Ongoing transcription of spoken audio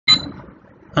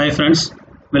Hi friends,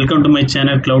 welcome to my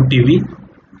channel Cloud TV.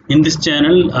 In this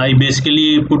channel, I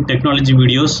basically put technology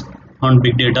videos on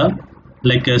big data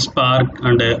like Spark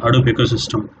and Hadoop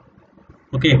ecosystem.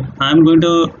 Okay, I'm going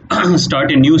to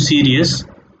start a new series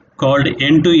called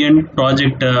end-to-end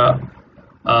project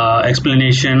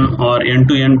explanation or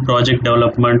end-to-end project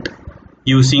development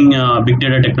using big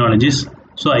data technologies.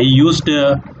 So I used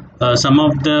some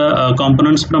of the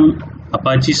components from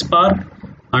Apache Spark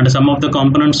and some of the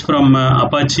components from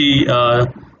Apache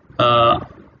Hadoop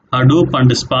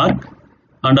and Spark,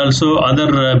 and also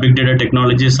other big data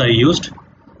technologies I used.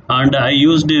 And I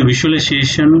used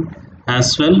visualization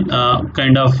as well,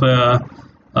 kind of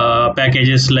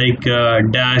packages like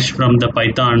Dash from the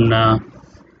Python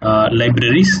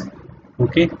libraries.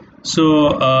 Okay, so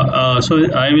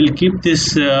I will keep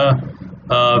this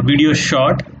video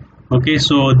short. Okay,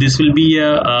 so this will be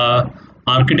a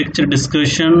architecture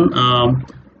discussion.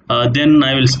 Then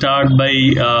I will start by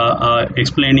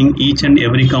explaining each and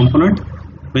every component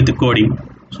with the coding.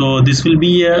 So this will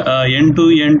be a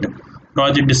end-to-end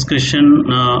project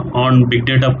discussion on big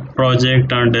data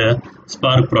project and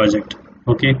Spark project.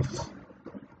 Okay,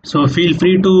 so feel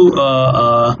free to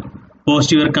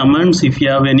post your comments if you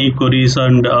have any queries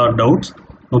and or doubts.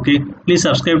 Okay, please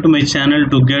subscribe to my channel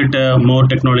to get more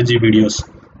technology videos.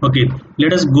 Okay,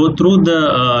 let us go through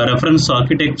the reference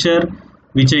architecture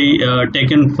which I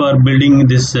taken for building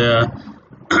this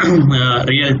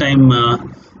real-time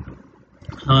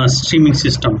streaming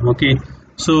system. Okay,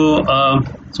 so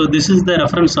this is the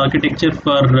reference architecture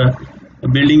for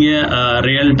building a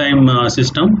real-time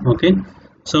system. Okay,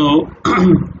 so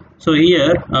so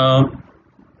here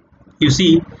you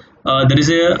see there is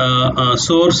a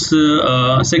source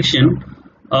section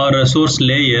or a source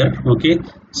layer. Okay,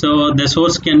 so the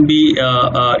source can be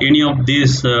any of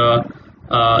these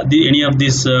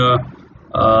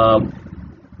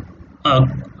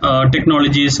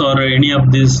technologies or any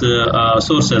of these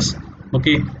sources.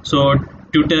 Okay, so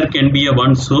Twitter can be a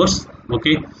one source.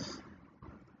 Okay,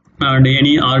 and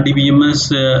any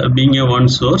RDBMS being a one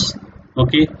source.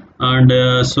 Okay, and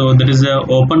so there is a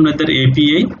open method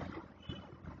API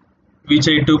which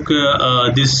I took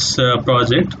this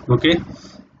project. Okay,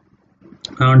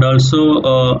 and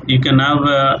also you can have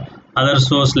other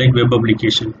source like web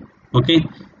application. Okay,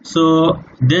 so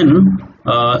then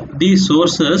these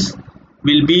sources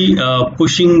will be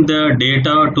pushing the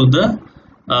data to the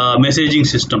messaging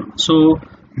system. So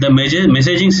the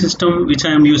messaging system which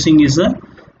I am using is a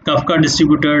Kafka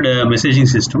distributed messaging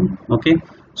system. Okay,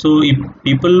 so if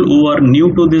people who are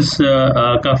new to this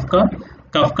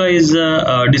Kafka is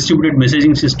a distributed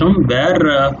messaging system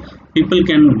where people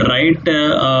can write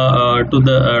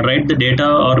write the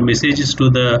data or messages to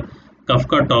the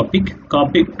Kafka topic.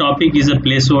 Topic is a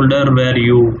placeholder where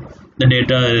the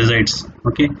data resides.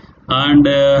 Okay, and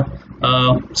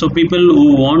so people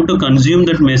who want to consume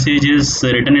that messages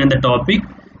written in the topic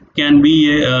can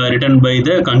be written by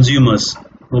the consumers.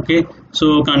 Okay,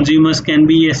 so consumers can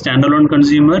be a standalone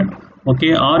consumer.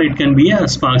 Okay, or it can be a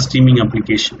Spark streaming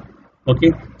application.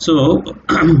 Okay, so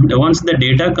once the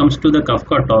data comes to the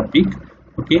Kafka topic,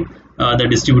 okay, the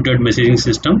distributed messaging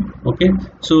system. Okay,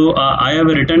 so I have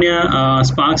written a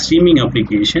Spark streaming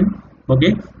application.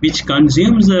 Okay, which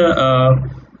consumes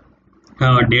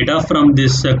data from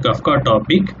this Kafka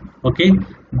topic. Okay,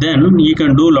 then you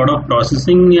can do a lot of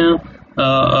processing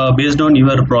based on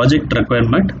your project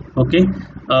requirement. Okay,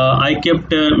 I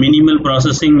kept minimal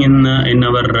processing in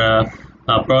our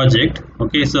project.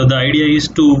 Okay, so the idea is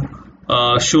to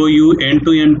show you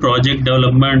end-to-end project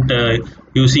development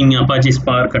using Apache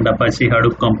Spark and Apache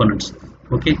Hadoop components.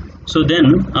 Okay, so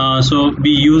then so we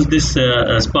use this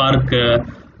Spark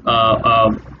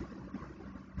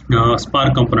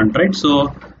Spark component, right?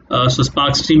 So so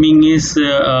Spark streaming is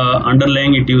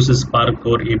underlying, it uses Spark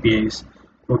core APIs.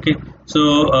 Okay,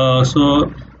 so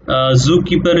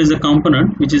Zookeeper is a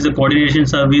component which is a coordination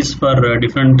service for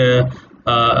different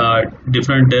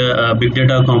big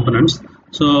data components.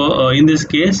 So in this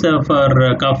case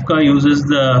for Kafka uses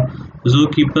the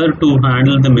Zookeeper to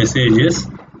handle the messages.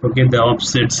 Okay, the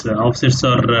offsets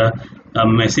are a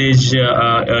message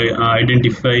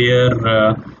identifier.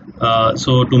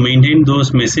 So to maintain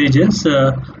those messages,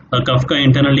 Kafka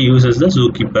internally uses the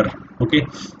Zookeeper. Okay,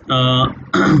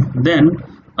 then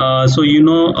so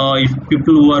if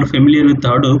people who are familiar with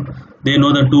Hadoop, they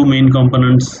know the two main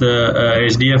components,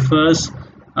 HDFS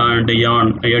and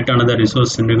Yarn, yet another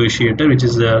resource negotiator, which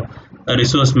is a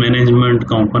resource management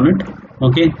component.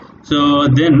 Okay, so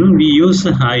then we use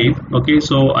Hive. Okay,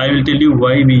 so I will tell you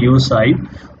why we use Hive.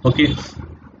 Okay,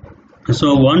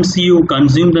 So once you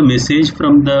consume the message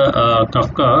from the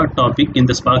Kafka topic in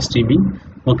the Spark streaming,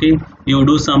 okay, you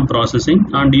do some processing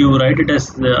and you write it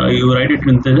as you write it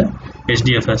into the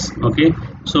HDFS. Okay,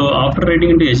 so after writing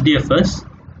into HDFS,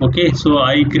 okay, so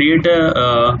I create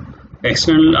a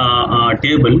external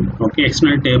table, okay,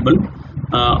 external table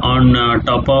on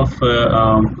top of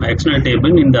external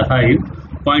table in the Hive,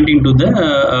 pointing to the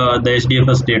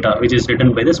HDFS data which is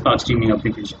written by the Spark streaming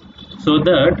application, so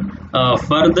that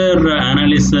further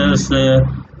analysis,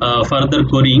 further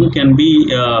querying can be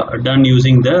done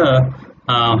using the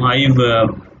Hive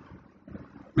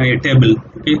table.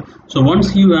 Okay, so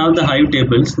once you have the Hive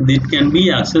tables, it can be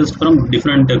accessed from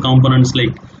different components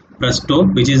like Presto,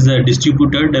 which is a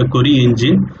distributed query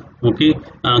engine. Okay,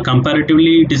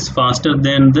 comparatively it is faster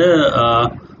than the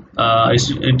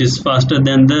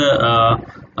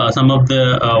some of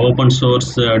the open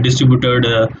source distributed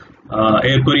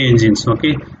query engines.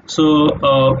 Okay, so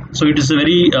so it is a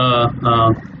very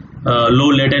low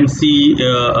latency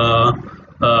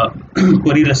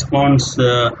query response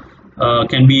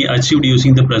can be achieved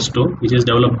using the Presto, which is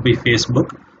developed by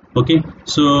Facebook. Okay,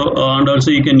 so and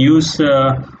also you can use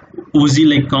Uzi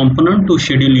like component to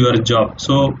schedule your job.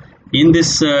 So in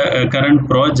this current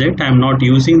project I am not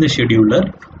using the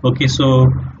scheduler. Okay, so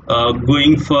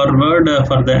going forward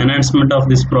for the enhancement of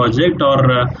this project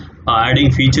or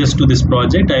adding features to this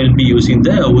project, I will be using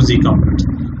the Uzi component.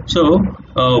 So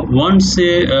once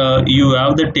you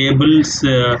have the tables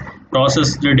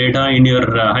processed data in your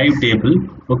Hive table,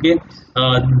 okay,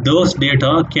 those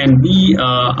data can be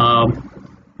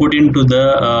put into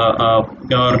the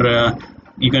or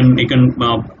you can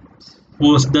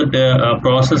post the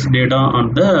process data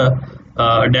on the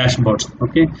dashboards.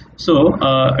 Okay, so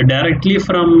directly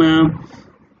from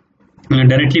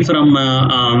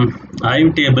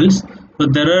Hive tables, so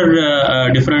there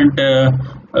are different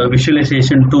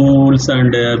visualization tools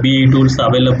and BI tools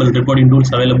available, reporting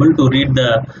tools available to read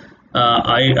the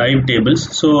Hive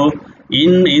tables. So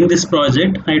in this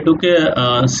project I took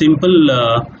a simple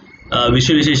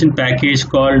visualization package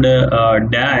called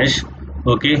Dash.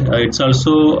 Okay, it's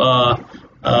also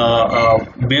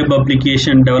web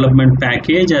application development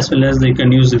package, as well as you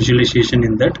can use visualization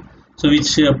in that. So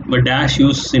which Dash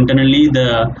use internally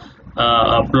the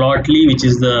Plotly, which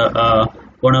is the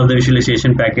one of the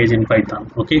visualization package in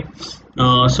Python. Okay,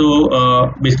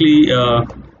 so basically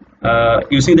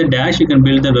using the Dash you can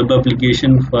build the web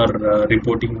application for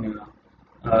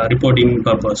reporting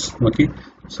purpose. Okay,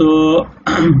 so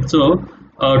so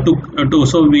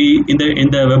so we in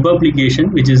the web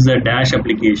application, which is the Dash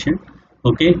application,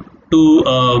 okay, to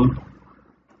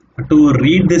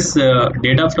read this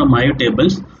data from Hive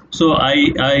tables, so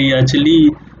I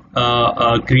actually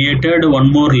created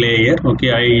one more layer.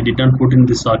 Okay, I did not put in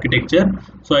this architecture,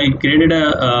 so I created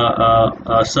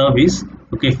a service,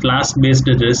 okay, Flask based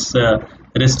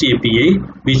REST API,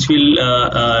 which will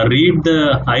read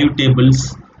the Hive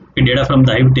tables, data from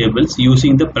the Hive tables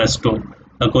using the Presto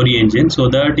query engine, so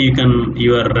that you can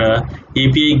your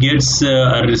API gets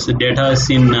data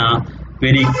in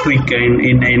very quick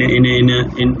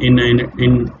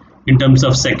in terms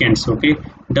of seconds. Okay,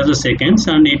 in terms of seconds,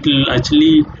 and it will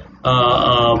actually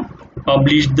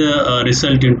publish the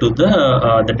result into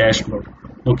the dashboard.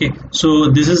 Okay, so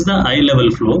this is the high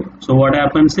level flow. So what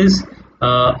happens is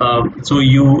so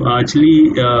you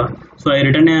actually so I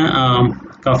written a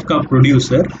Kafka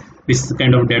producer, which is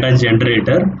kind of data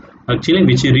generator actually,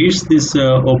 which reads this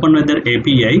open weather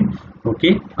API,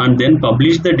 okay, and then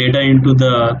publish the data into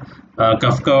the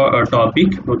Kafka topic.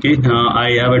 Okay,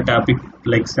 I have a topic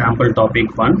like sample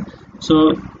topic 1.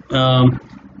 So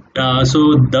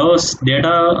so those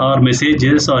data or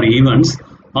messages or events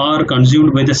are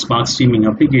consumed by the Spark streaming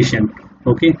application.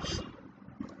 Okay,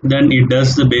 then it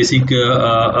does the basic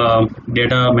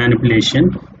data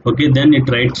manipulation. Okay, then it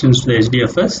writes into the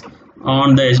HDFS.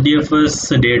 On the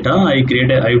HDFS data, I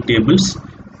create a Hive tables,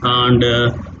 and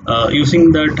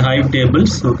using that Hive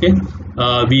tables, okay,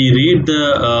 we read the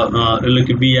like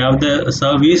we have the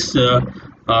service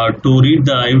to read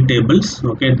the Hive tables,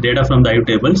 okay, data from the Hive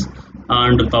tables,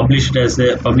 and published as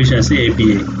a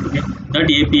API. Okay, that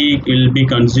API will be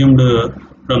consumed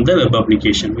from the web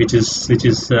application, which is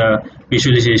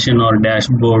visualization or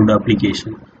dashboard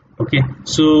application. Okay,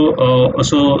 so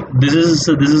so this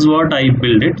is what I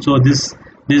built it. So this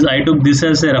I took this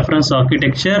as a reference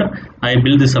architecture. I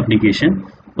built this application.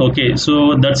 Okay,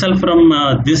 so that's all from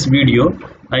this video.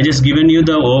 I just given you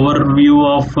the overview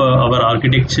of our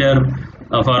architecture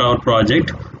for our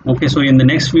project. Okay, so in the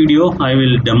next video I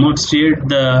will demonstrate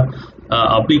the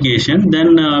application.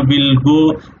 Then we'll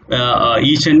go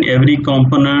each and every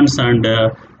components and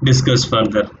discuss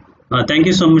further. Thank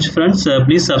you so much, friends.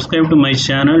 Please subscribe to my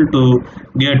channel to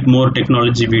get more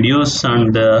technology videos,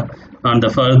 and on the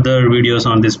further videos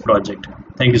on this project.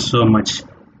 Thank you so much.